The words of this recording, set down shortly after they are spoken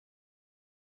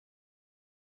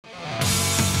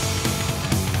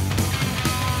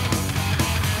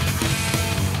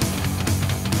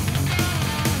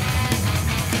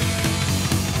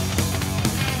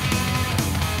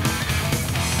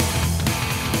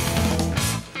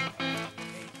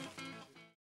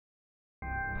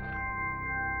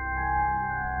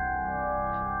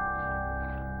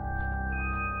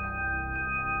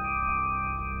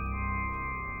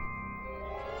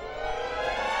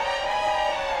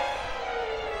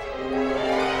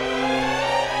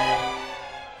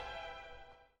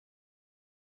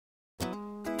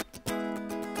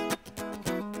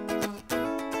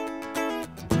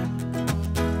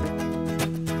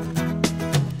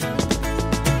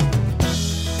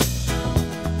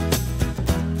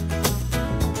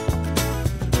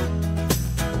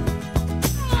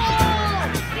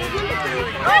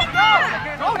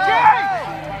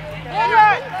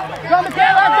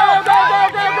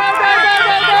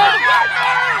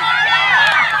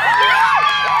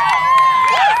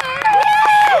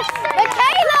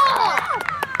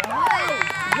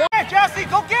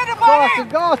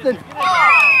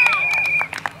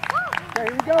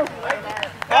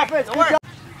Blitz, good job.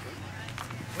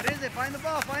 What is it? Find the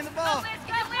ball, find the ball. Get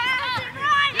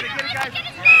it, guys. Get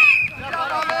Good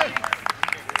job, Ollie.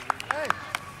 Hey.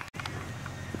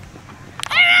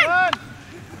 Aaron!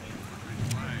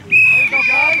 Good. There you go,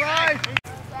 guys.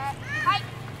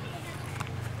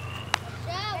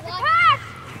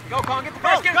 Go, Con, get the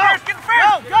first, get the first, get the first!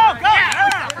 Go, go, go!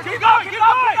 Yeah. Keep going, keep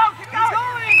going, keep going, keep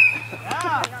going!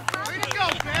 Yeah. Way to go,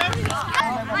 man!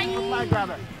 Flag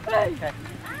grabber. Okay. Get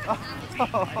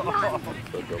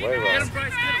him, Bryce,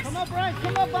 get him. Come on, Bryce,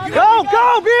 come on, Bobby. Go,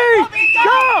 go, B!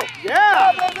 Go!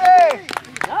 Yeah!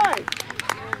 Nice!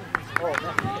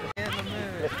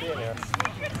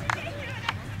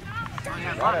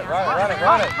 Run it, run it, run it,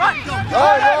 run it. Run!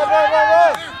 Run!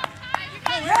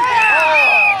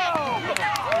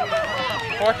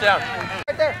 Fourth down.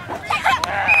 Right there.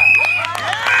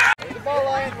 Where's the ball,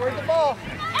 Lions? Where's the ball?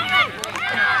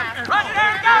 Run it,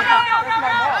 Aaron, go, go, go, go,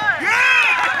 go!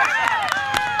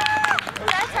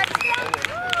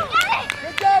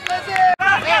 Good job, Lizzie!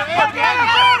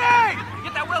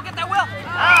 Get that wheel, get that wheel!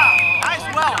 Nice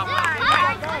well!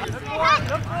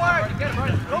 Look for it!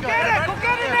 Go get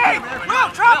it, Nate! Will,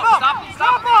 drop off!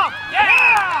 Stop off!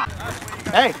 Yeah!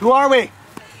 Hey, who are we?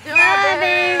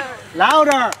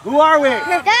 Louder! Who are we?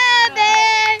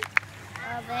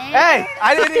 Hey,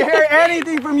 I didn't hear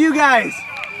anything from you guys.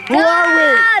 Who are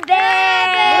we?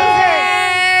 Bears!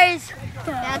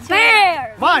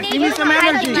 Bears! Come on, give me some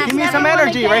energy. Give me some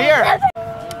energy right here.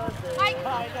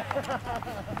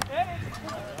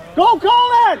 Go,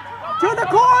 Corden! To the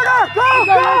corner! Go,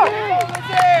 go!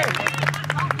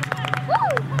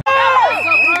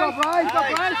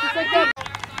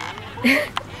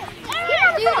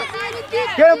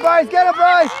 Get him, Bryce! Get him,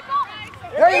 Bryce!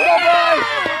 There you go, Bryce!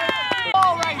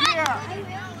 Ball right here!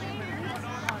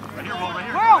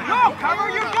 Will, cover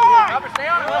your guy! Cover, stay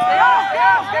on it, Will, stay on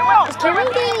it, stay well! Is Kevin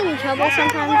getting in trouble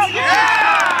sometimes?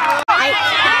 Yeah!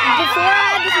 Before I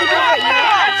had this video,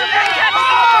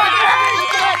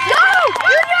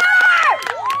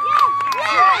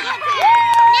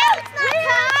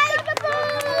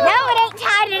 now it ain't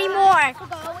tied anymore.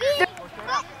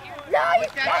 Go!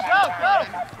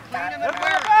 Clean him and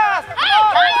wear it.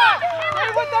 Play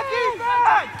with the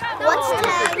defense! What's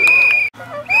 10?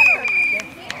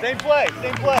 Same play,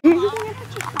 same play. Who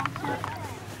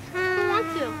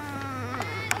wants to?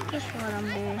 Guess what I'm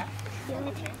doing.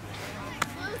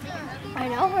 I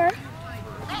know her.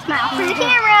 Smile for the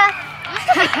camera.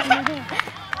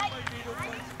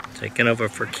 Taking over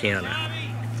for Kiana.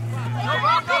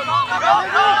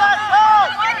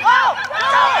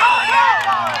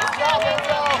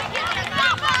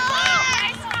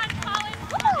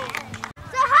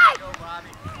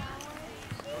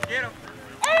 Get him.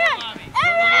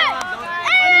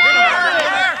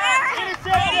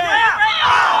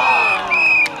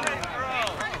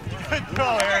 Good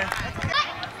throw, Aaron.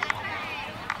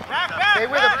 Stay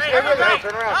with him, turn around,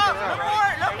 turn around.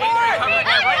 Look for it!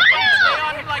 Stay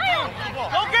on him like you.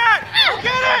 Go get it!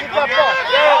 Keep that ball.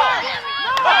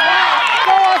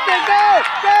 Go, Austin, go!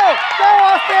 Go,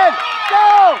 Austin!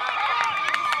 Go!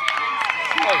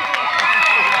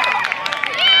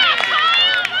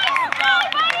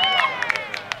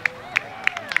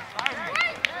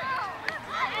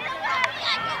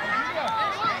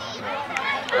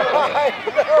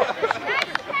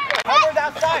 Cover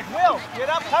that side, Will. Get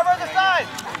up, cover the side.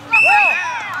 Will.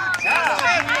 Yeah.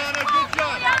 Good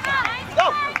job. Go.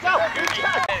 Good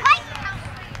job.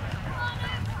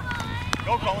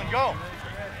 Go, Colin, go.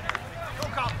 Go,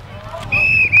 Colin.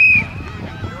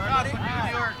 Got it.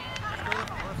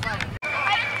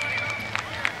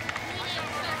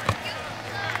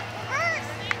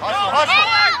 Hustle.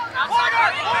 Corner.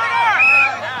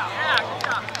 Yeah, good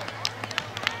job.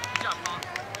 Good job, Colin.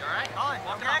 You all right? Colin,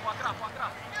 walk it off.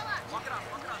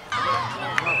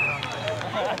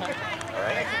 All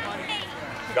right.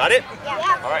 Got it?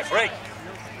 Yeah. All right, break.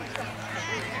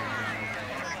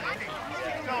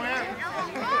 Go, Aaron.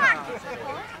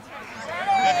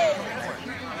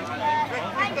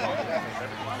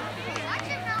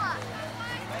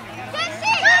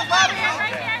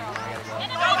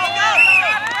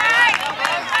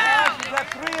 She's at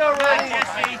 3 already.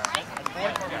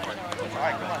 All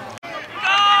right, come on.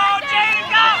 Go, Jaden,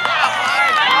 go!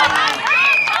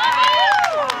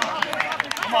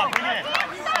 Come on, bring it in.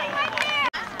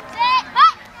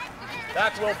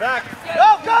 Back, Will, back. Go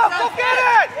get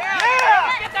it!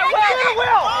 Yeah! Get that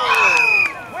Will!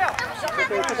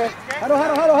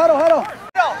 Huddle.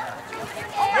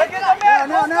 Look at the man!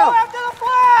 No. Go after the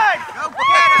flag! Go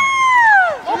get him!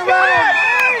 Go get him!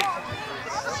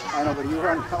 I know, but you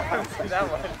run. Go! Go get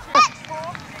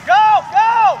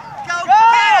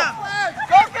him!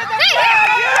 Go get the flag!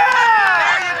 Yeah!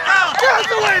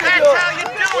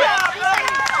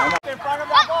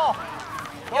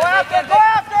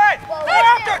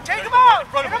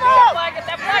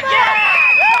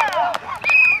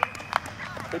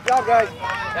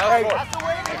 guys.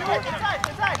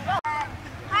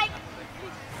 Hey.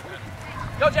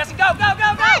 Go, Jesse, go, go,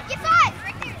 go, go! Get side!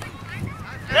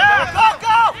 Yeah, go,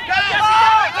 go! Go, Jesse,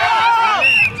 go!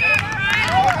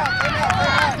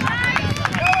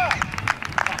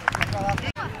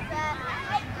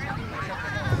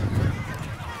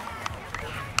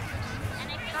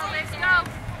 Let's go.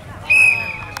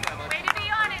 Way to be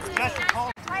honest.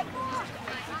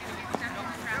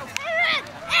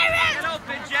 Get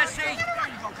open, Jesse.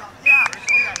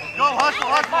 Go, hustle,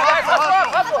 hustle,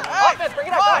 hustle. Offense, bring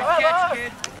it up. Catch,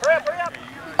 kid. Hurry up, hurry up.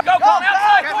 Go, Go, Corden,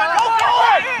 outside. go, Corden, go,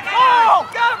 outside. go,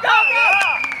 Go, go, go.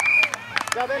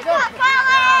 Go, man, go.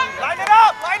 Line it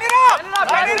up, line it up.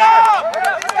 Line it up.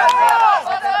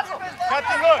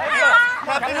 Captain, look.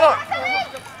 Captain, look.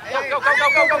 Go, go, go,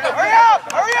 go, go, go. Hurry up,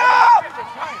 hurry up.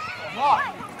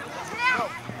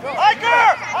 Hiker,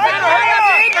 hiker,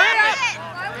 hurry up.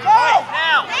 Go.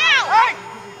 Now. Hey.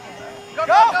 Go,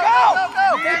 go, go.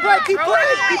 Keep playing, keep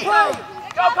playing, keep playing.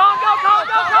 Go, Con, go, Con,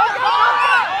 go, go, go,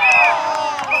 go.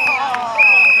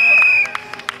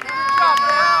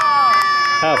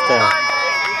 Halftime.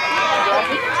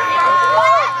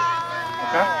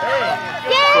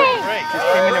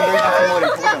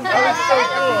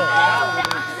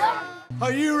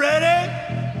 Are you ready?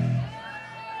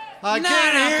 I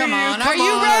can't hear come you. on. Come Are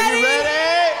you on. ready? Are you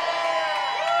ready?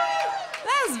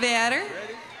 That's better.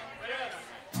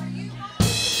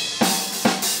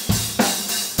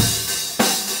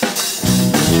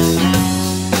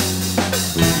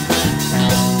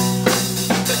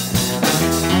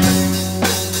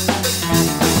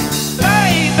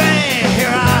 Baby,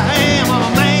 here I am,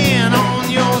 I'm a man on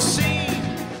your scene.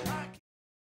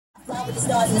 Fly with the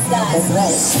stars in the sky. That's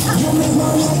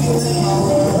right.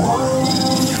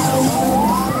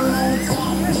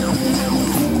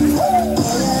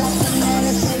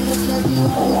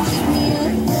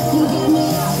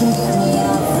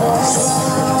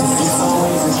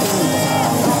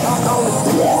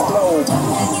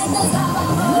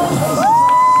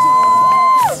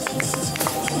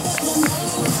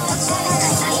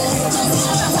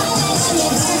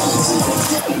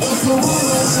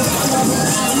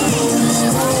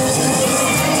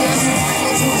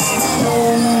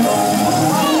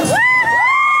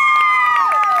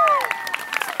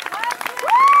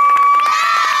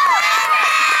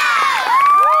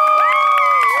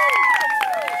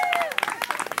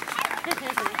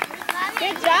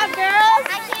 Good job, girls.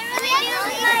 I can't really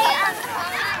use my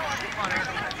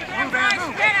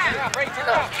Yeah, break it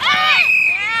up.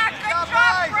 Yeah, good job,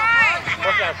 Brian.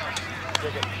 Okay.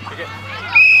 Take it, take it.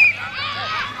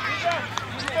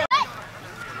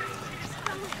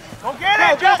 Go get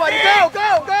it, Go, buddy, go,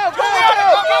 go, go, go, go,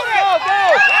 go, go,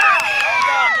 go.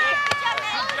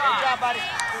 Good job, buddy.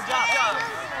 Good job.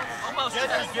 Almost.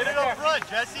 Jesse, get it up front,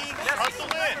 Jesse. Hustle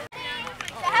in.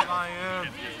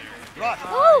 Rush.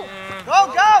 Woo! Go,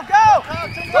 go, go.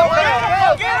 Go,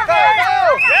 Get him, go.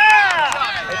 Yeah.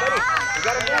 Hey, buddy, you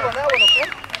got to move on that one, okay?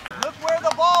 Look where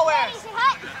the ball is.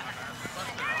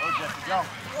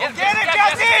 Get it,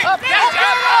 Jesse. Up, Jesse.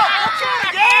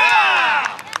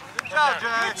 Yeah. Good job,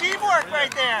 Jesse. Good teamwork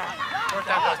right there.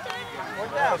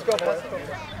 Let's go, let's go.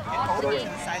 Throw it.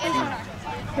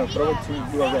 No, throw it to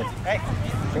you already. Hey.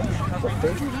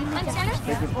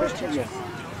 Take your question, yes.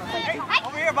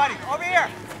 Over here, buddy. Over here.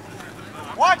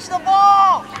 Watch the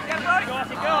ball. Go,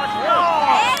 Jesse, go.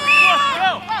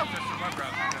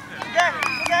 Okay,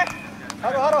 okay.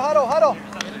 Huddle, huddle, huddle, huddle.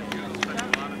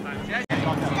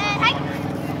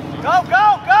 Go, go,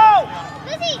 go.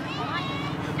 Lizzie!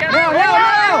 Now, now,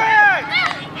 now.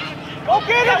 Go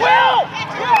get it, Will.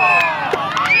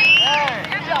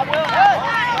 Good job, Will.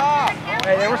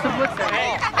 Hey, there was some blitz there.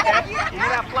 Hey, you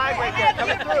need that flag right there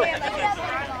coming through.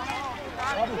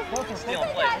 Still in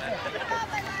place, man.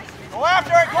 Go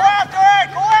after it, go after it,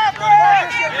 go after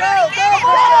it! Go, go,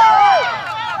 Go!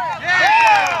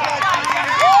 Yeah!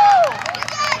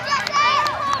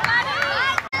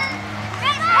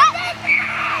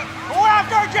 Go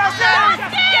after it, Jesse!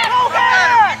 Go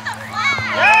back!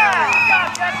 Yeah!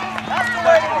 That's the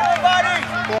way to do it, buddy!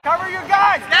 Cover your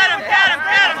guys! Get him, get him,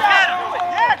 get him, get him!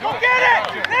 Yeah, go get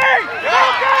it! Nate! Go,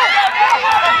 go!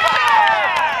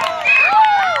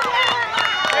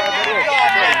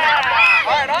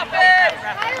 All right, offense!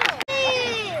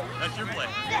 That's your play.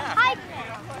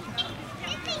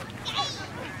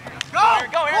 Go!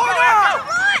 Go, Aaron, go, Aaron,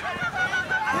 go!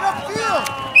 Get upfield!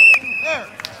 There,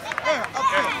 there,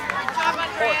 upfield.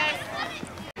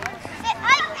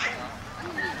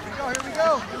 Here we go, here we go.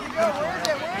 Where is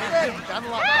it, where is it? Go,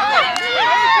 go,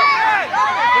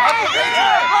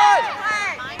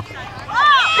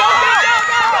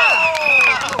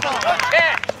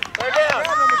 Yeah, very good.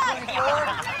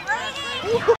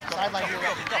 Sideline here. Go!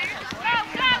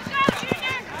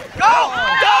 Go!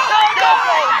 Go! Go!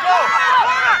 Go!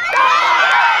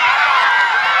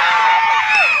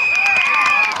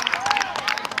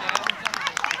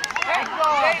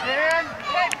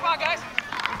 Hey, come on, guys.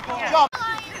 Jump.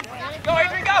 Go,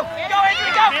 Adrian, go! Go,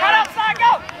 Adrian, go! Cut outside,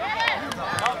 go!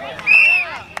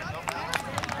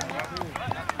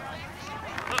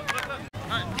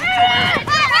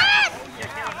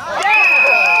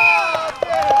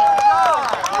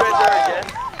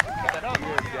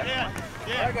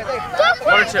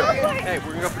 One or two. Hey,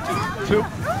 we're gonna go for two.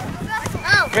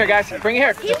 Come here, guys. Bring it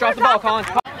here. Just drop the ball, Colin.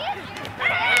 Grab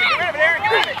it, Aaron,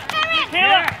 grab it!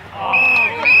 Here!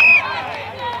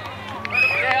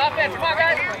 Okay, offense, come on,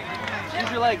 guys!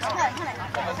 Use your legs.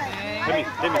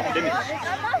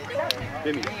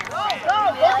 Dimmy. Go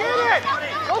get it!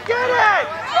 Go get it!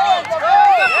 Go!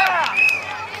 Yeah!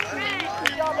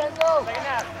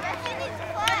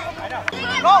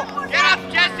 Go! Get up,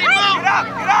 Jesse, move! Get up!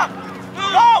 Get up!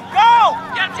 Go! Go!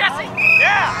 Get up, Jesse!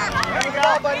 Yeah! Hang on to the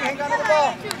ball, buddy. Hang on to the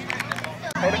ball.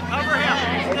 Cover him.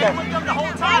 Stay with them the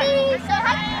whole time.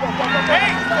 Hey!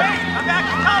 I'm back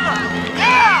to cover.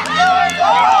 Yeah! Go!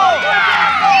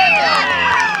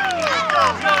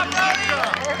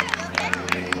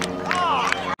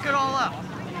 Look it all up.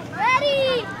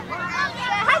 Ready?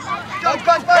 Go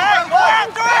after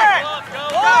it!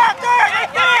 Go after it!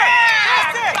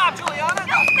 Good job, Juliana.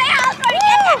 No fair! I was going to get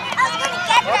that! I was going to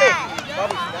get that!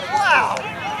 Wow!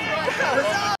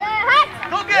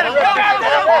 Go get him. Go, Go!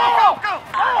 go, go, go,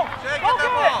 go. Get that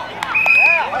ball.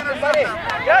 Yeah, everybody.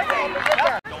 Jesse.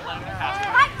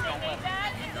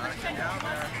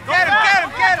 Get him!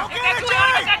 Get it,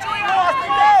 Johnny! Go!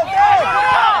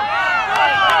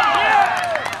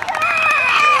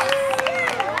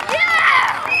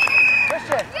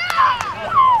 Christian.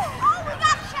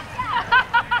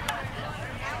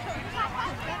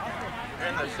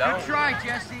 Good try,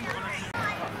 Jesse.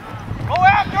 Go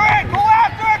after it! Go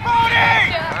after it,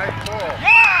 Bodie!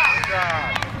 Yeah!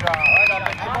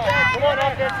 Come on,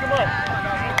 offense, come on.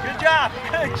 Good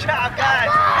job,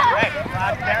 guys. Great.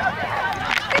 Right there.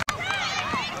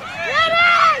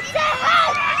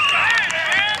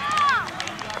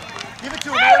 Give it to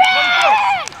him, Aaron. Let him go.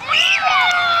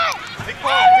 Big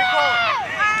ball, big ball.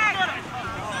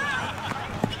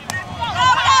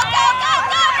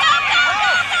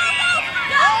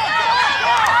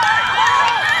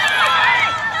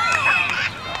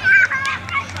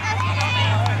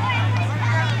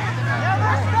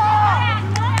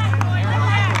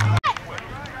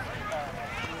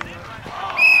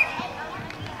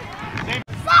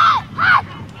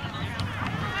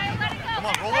 Come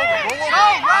on, roll over, roll over. Go,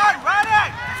 run it!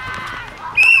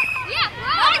 Yeah,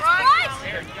 nice, boys!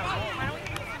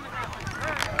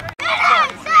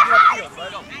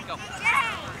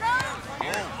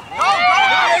 Go,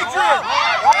 Adrian!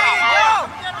 There you go!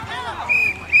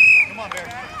 Come on, Barry.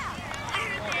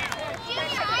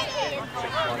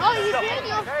 Oh, you did?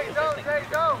 There you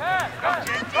go.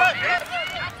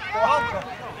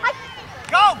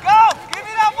 Go! Give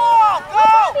me that ball! Go!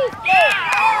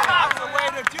 That's the way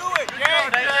to do it,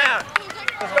 James.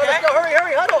 Let's go,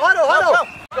 hurry, huddle.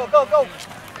 Go.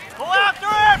 Go after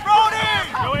it, Brody!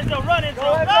 Go, Enzo, run, Enzo.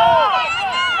 Go!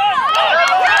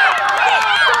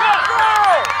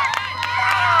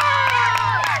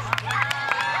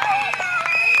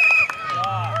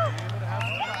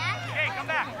 Hey, come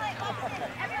back.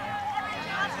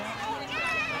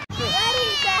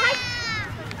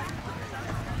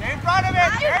 Stay in front of it.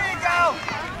 There you go.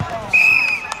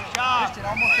 Good job. Christian,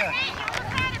 almost there.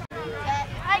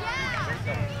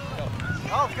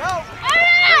 Go.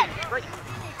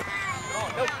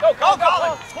 Go,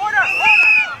 Colin. Corner.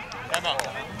 Emma.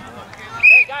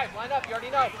 Hey, guys, line up. You already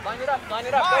know. Line it up. Go.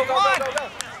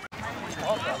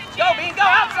 Go, Bean, go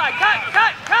outside. Cut. Go.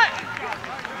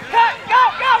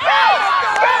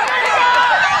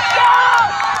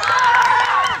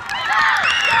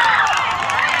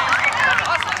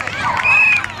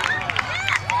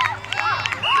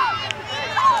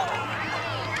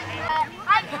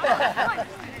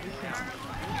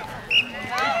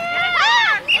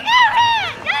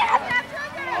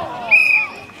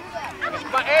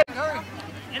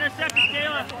 Intercepted,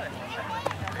 Taylor.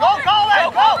 Go,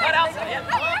 Colin. Go. Cut outside. Yeah.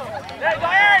 There you go,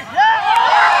 Aaron. Yeah.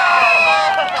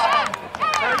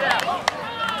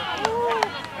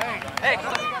 Hey,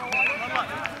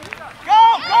 Go.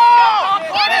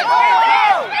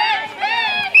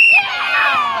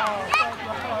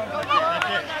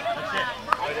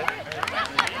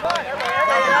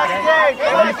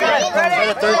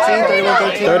 That's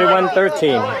it.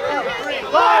 31-13.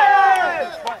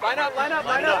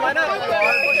 Line up.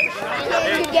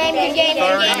 Good game.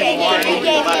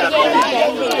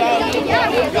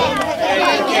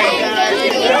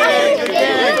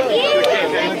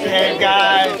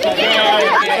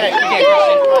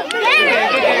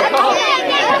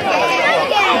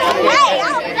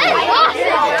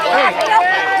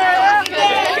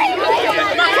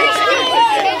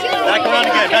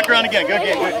 Back around again. Good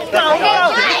game. Good.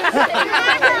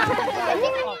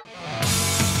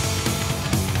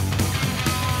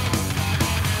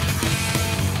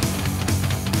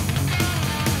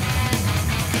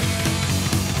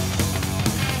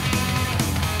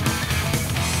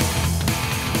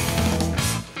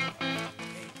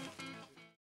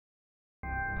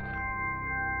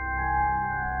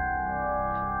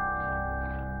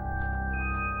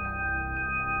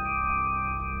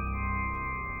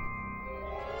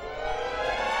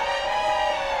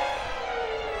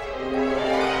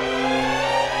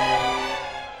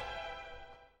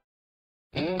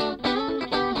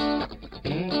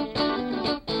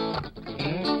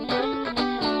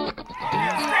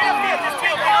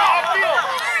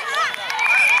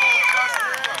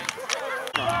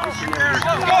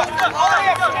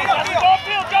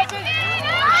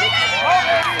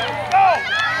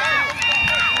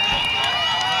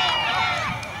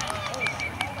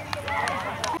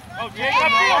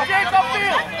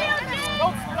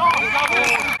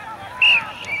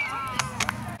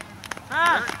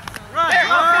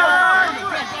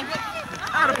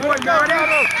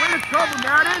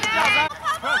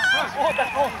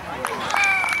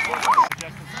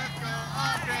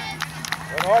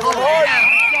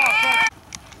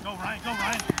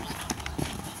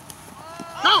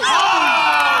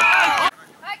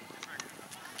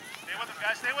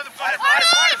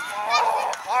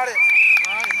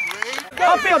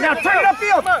 Upfield now, turn it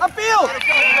upfield! Upfield!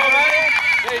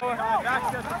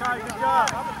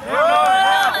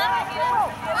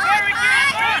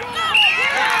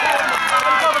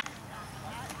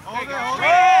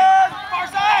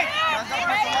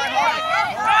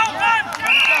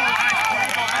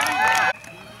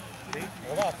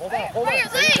 Hold on.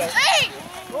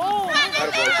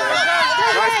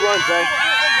 Nice run, Zay.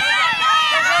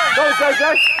 Go,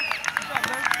 Zay.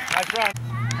 Nice run.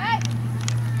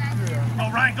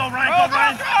 Go,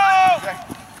 Ryan.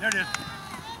 There it is.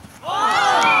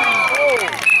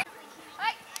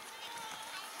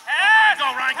 Go,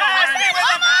 Ryan.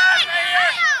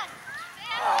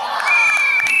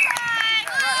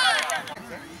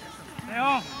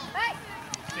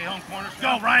 Stay home, corners.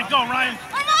 Go, Ryan.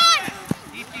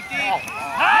 Deep.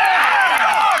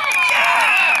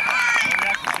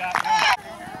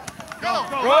 Go.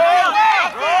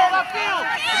 Roll upfield.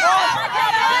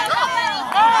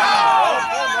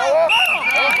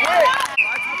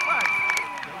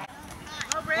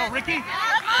 Go, Ricky.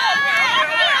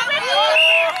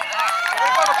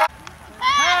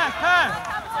 Pass.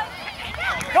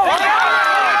 Go.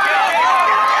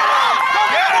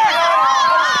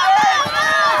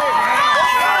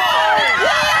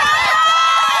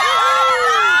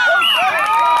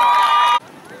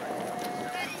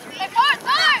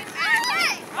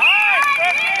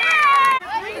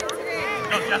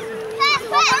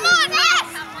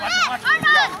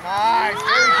 Nice,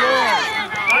 very good.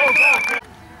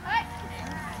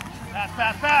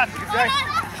 Pass.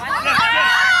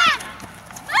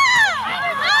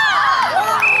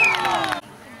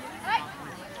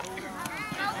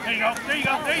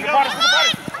 There you go.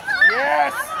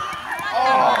 Yes. Oh.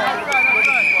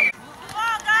 Come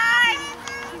on, guys.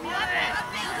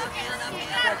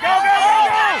 Go.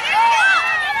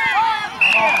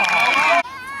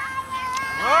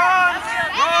 Run.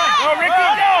 Go, Ricky,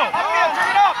 go. Upfield, turn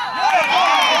it up.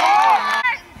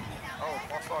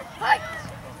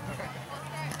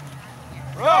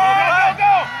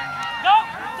 Go. Go,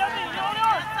 Jesse, you on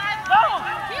yours. Go.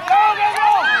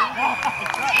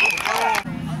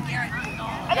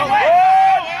 Other way.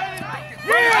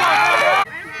 Run.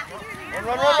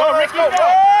 Go, Ricky, go.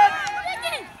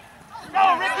 Go,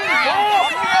 Ricky. Go.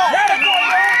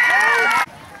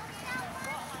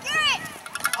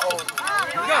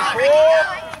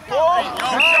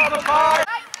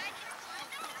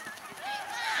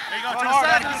 There you go, to the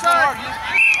side. There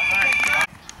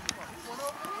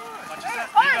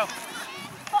you go.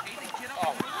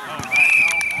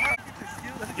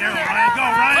 Go,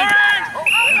 Ryan.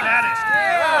 Get at it.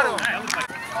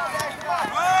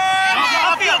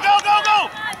 Upfield, go.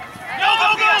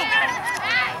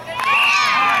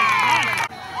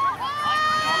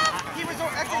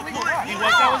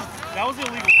 That was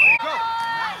illegal. Go.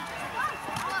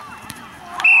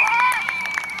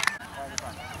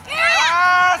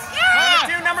 Yes!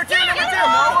 Number two.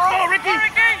 Go, Ricky.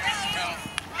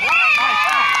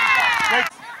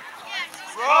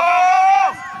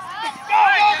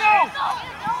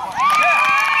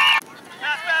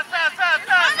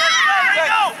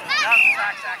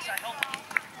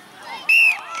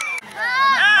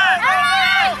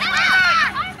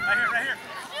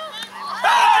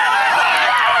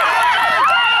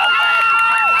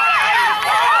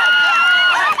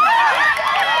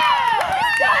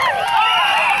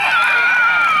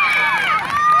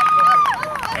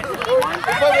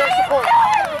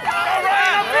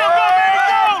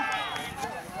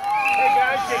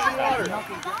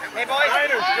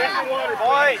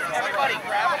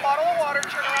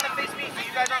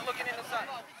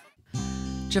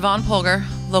 Javon Polgar,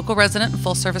 local resident and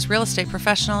full-service real estate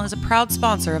professional, is a proud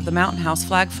sponsor of the Mountain House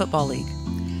Flag Football League.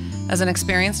 As an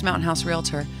experienced Mountain House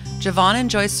realtor, Javon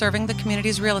enjoys serving the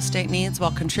community's real estate needs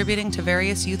while contributing to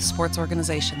various youth sports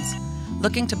organizations.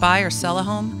 Looking to buy or sell a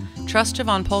home? Trust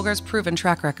Javon Polgar's proven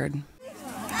track record.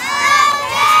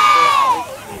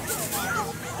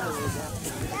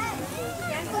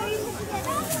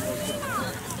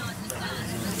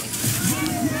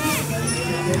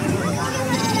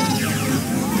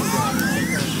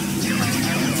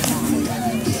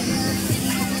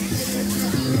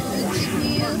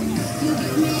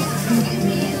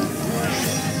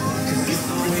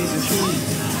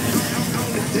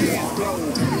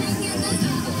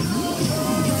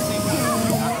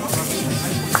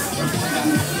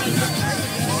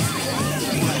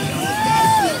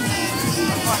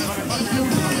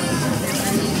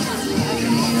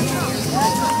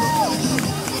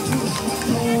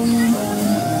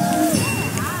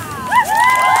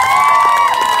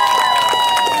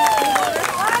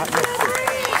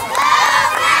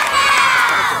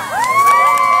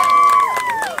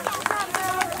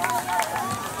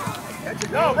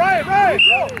 Go, Ryan, Ryan,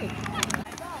 go!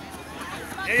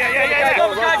 Yeah.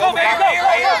 Go, baby, go!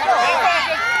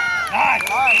 Nice!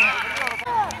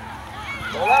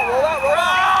 Roll out! Run!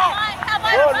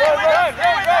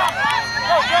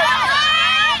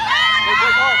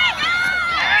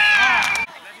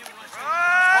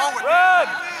 Run!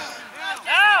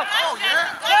 Out! Oh, yeah!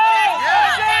 Go!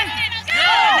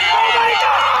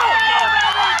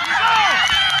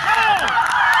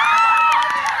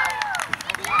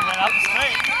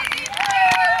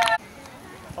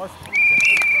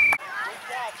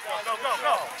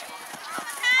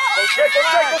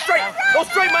 Go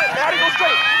straight, Maddie, go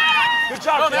straight. Good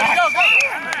job, go, Maddie, go.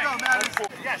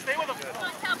 Yeah, stay with him.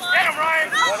 Get him, Ryan.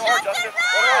 One hard, Justin.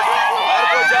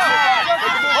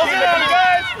 Hold it on,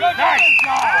 guys. Nice.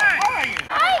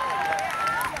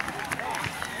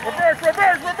 Reverse.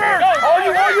 All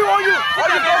you.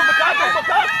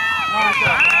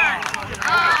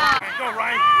 Go,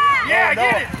 Ryan. Yeah,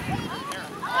 get it.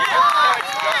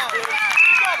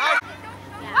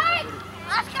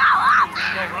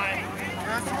 Go, Ryan.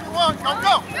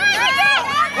 Go!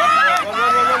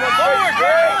 Forward!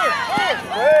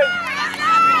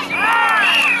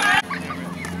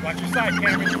 Watch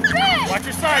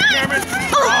your side, Cameron.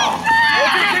 Oh!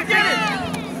 Get it!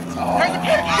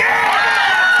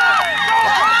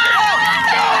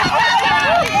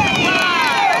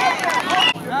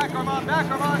 Back, Armand!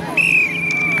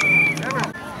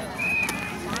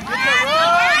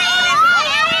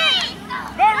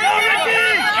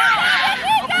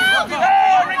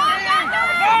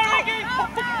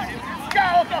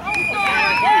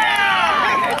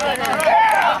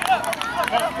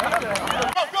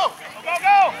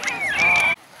 Go!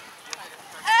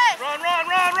 Run!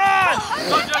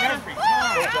 Go, Justin!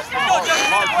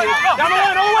 Down the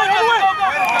line, all the way!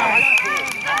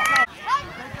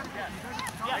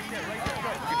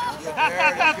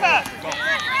 Pass!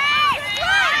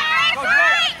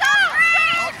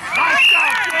 Nice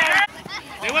job, Jen!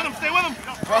 Stay with him!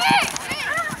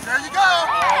 There you go!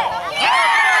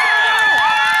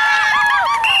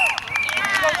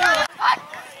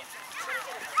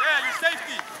 Yeah, your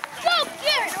safety! Go,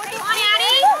 Garrett!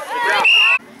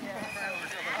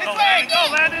 Daddy! Go,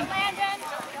 Landon!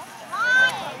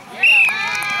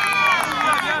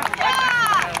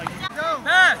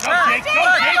 Pass! Go, Jake!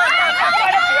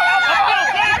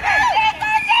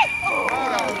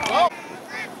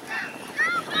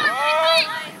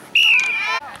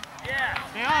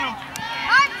 Stay on him!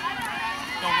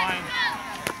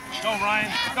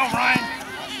 Go, Ryan!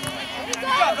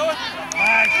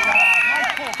 Nice job!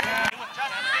 Nice pull,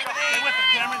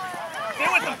 Cameron! Stay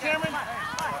with him, Cameron!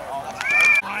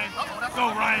 Ryan! Go,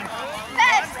 Ryan!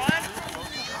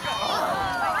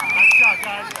 Nice job,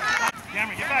 guys!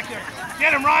 Cameron, get back there!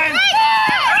 Get him, Ryan!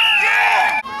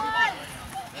 Yeah!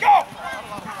 Go!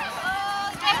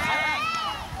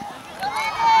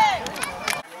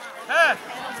 Pass!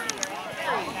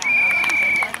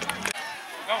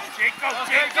 Go, Jake!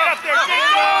 Get up there, Jake!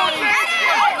 Go!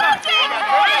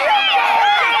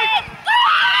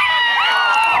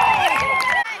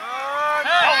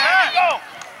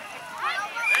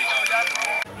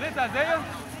 Isaiah.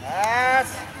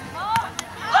 Pass.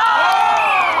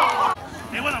 Oh!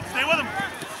 Stay with him.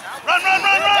 Run. Run.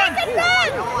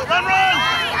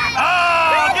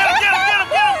 Oh, get him.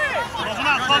 Close him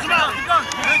out.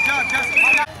 Good job, Justin.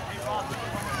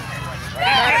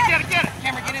 Get it.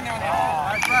 Cameron, get in there.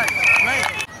 That's right.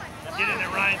 Great. Get in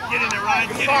there, Ryan.